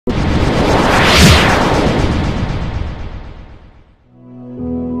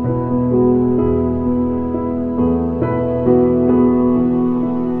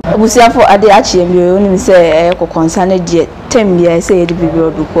Abusiafo ade achi emio onim se kokonsane die temia se yedi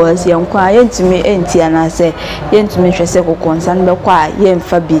bibio because yankwa yentumi enti anase yentumi hwese kokonsane bekwa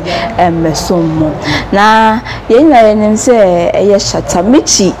yemfa bi emesommo na yenya yenim se eye Shatta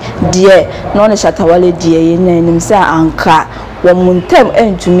Michy die no ne Shatta Wale die yenya yenim se anka womuntem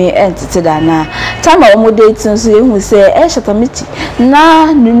entumi entete dana tama omodate so yehu se Shatta Michy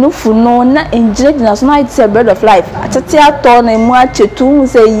na nunufu no na engineer so na it's a bread of life atete ato na mu achetu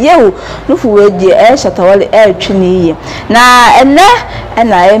se yehu nufu we die Shatta Wale twini ye na ene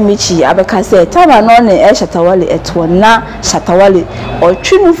na Michy abeka se tama no ne Shatta Wale eto na Shatta Wale o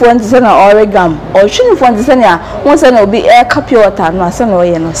twinifu ntse na Oregon o twinifu ntse na won se na obi purewater no ase na o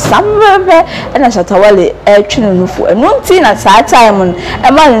ye no sambe na Shatta Wale twini nufu eno nti na time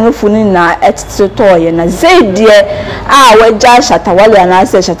ema nufu ni na etito ye na zeidie weja Shatta Wale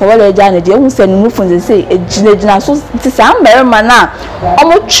anase Shatta Wale eja ne die hu se nufu nse ejinejina so ti sambe ma na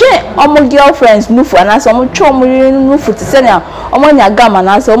omotwe omo girlfriends nufu anase omotwe omo nufu ti se na omonya gama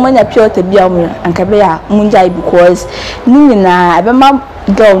anase omonya purewater bia omo ankabe ya munjai because ni na abema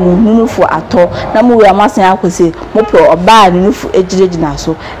girl nufu ato na mu we amasan akose mo pro oba nufu ejinejina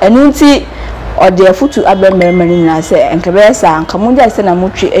so enu nti ode futu abemmeremani na se enkebe sa anka munja se na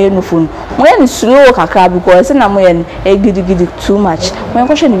mutwe enufu mo ye slow kakra because na mo ye gidigidi too much mo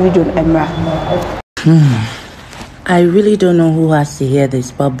enko hwe video emra. I really don't know who has to hear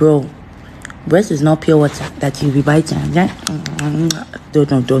this, but bro, breast is not pure water that you be biting. Don't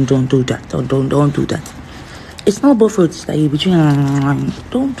do that. Don't do that. It's not both fruits that you be drinking.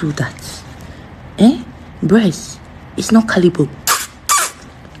 Don't do that. Breast, it's not calibre.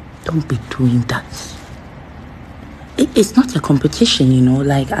 Don't be doing that. It's not a competition, you know.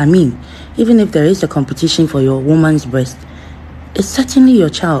 Like, I mean, even if there is a competition for your woman's breast, it's certainly your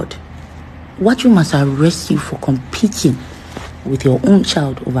child. What you must arrest you for competing with your own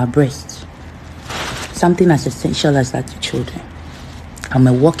child over breast? Something as essential as that to children. I'm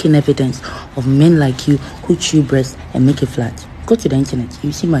a walking evidence of men like you who chew breast and make it flat. Go to the internet,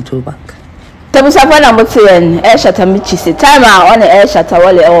 you see my throwback. Tebusafa na motien Shatta Michy se time on Shatta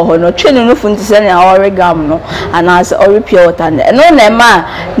Wale ho no twene nufu ntise na Oregon no anase ori purewater no na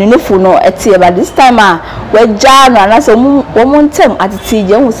ma ne nufu no etie but this time weja no anase wo ntem atete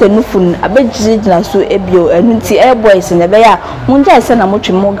je hu se nufu abegigina so ebio enu nti boys ne be ya munja se na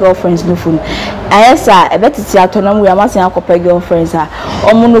motwe mo girlfriends nufu ayesa ebetiti atonam we amasen akopa girlfriends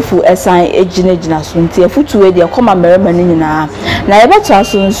omo nufu esan ejinejina so nti afutu we de koma merema ni nyina na ebeto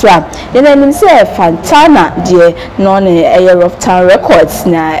aso nso a ye say Fantana die no ne rough town records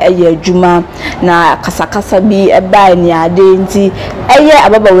na adwuma na kasakasa bi eba ni ade nti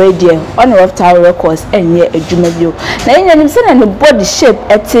ababa we die on rough town records enye adwuma bio na nim say na ne body shape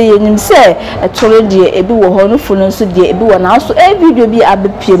ete nim say etore die ebi wo ho no fu no so die ebi wo na so video bi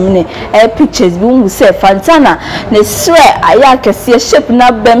abepiem ne pictures bi mu say Fantana ne swear aya kese shape na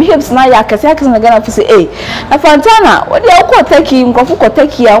bem hips na aya kese na Ghana fu say na Fantana wo die okotaki nkofu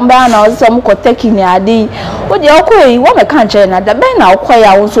kotaki a mba na o so koteki ni adi wo de okoyi wo meka nche na da ben na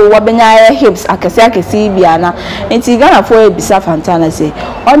okoya wo so wo benya hips akese bia na enti Ghana fo ebisa Fantana say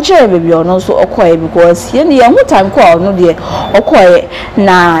onche bebi ono so okoye because ye ne hu time ko ono de okoye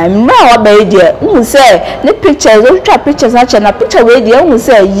na mra wa be de hu say ne pictures o twa pictures ache na picture we de hu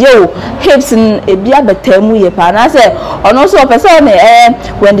say yo hips ebi abetamu ye pa na say ono so person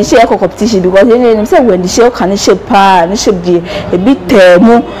when the share competition because ye ne say when the share can shape pa ne shape de ebi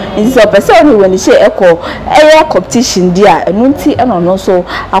temu in so person when you say echo competition dia enunti eno no so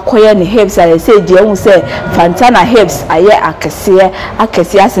akoye ne hips I say dia hu say Fantana hips aye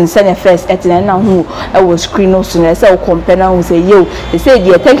akese asense first etina na hu e screen no so na say compare na hu say yo they say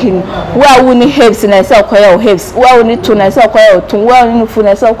dia taking where we ni hips na say akoye hips where we ni to na say akoye to where we ni fu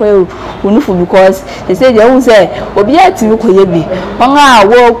na say akoye unufu because they say dia hu say obi atimi koye bi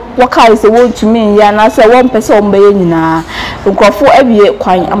won wo kai say wo tumi ya na say won pese o mbaye nyina nkofo awie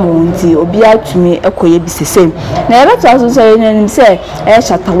kwan amonti obi atumi ekoye bisese na ebeto aso so nim say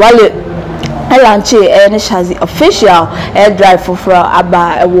Shatta Wale launch ne shazi official drive for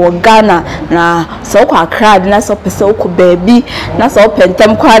aba wo Ghana na so kwa crowd na so pese ko baby na so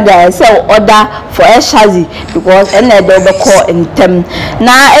pentem kwa da say order for shazi because ene do be call intem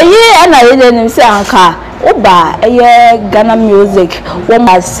na na ye nim say anka oba Ghana music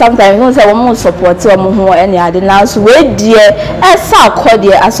woman sometimes no say woman support wo ho any ade na so we die esa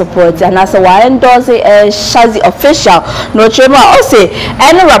akode a support and as wa endorse Shazzy official no chema o say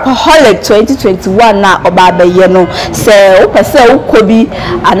any rapaholic 2021 na oba abaye no say o pese ukobi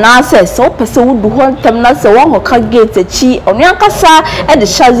anase so pese wudu ho ntem na say won hoka gate chi onu ankasa e de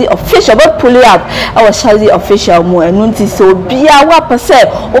Shazzy official but pull up our Shazzy official mu enu nti so bia wa pese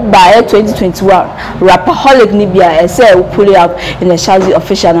oba 2021 rapaholic ni bia say we pull up in the Shazzy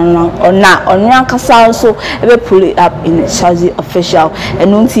official no onu ankasa so e be pull up in the Shazzy official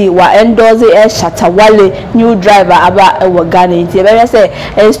enu nti wa endorse Shatta Wale new driver aba e wo Ghana nti e be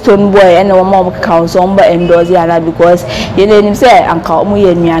say Stone Boy and wo mom council on endorse ana because you know say anka omo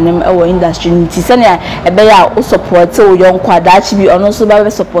ye nuanem e wo industry nti se na e be ya o support o yon kwadachi bi ono so ba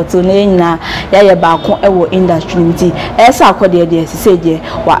be support na nyina ya ye ba ko e wo industry nti e sa akode de se je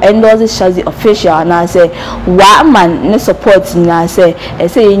wa endorse Shazzy official ana say wa man ne support na say e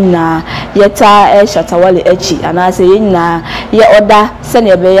say nyina yeta Shatta Wale echi ana say nyina ye order se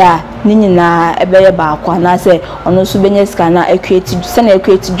na e be ya ni nyina ebeye ba akwa na say ono so benye ska na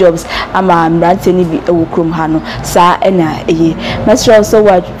create jobs ama mbrante ni bi ewo krom ha no sa ena eye mesro so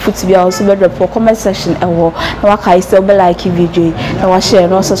what put be also be drop for comment section ewo na waka ise be like video na wa share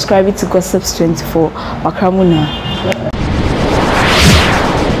no subscribe to Gossips 24 wakramuna.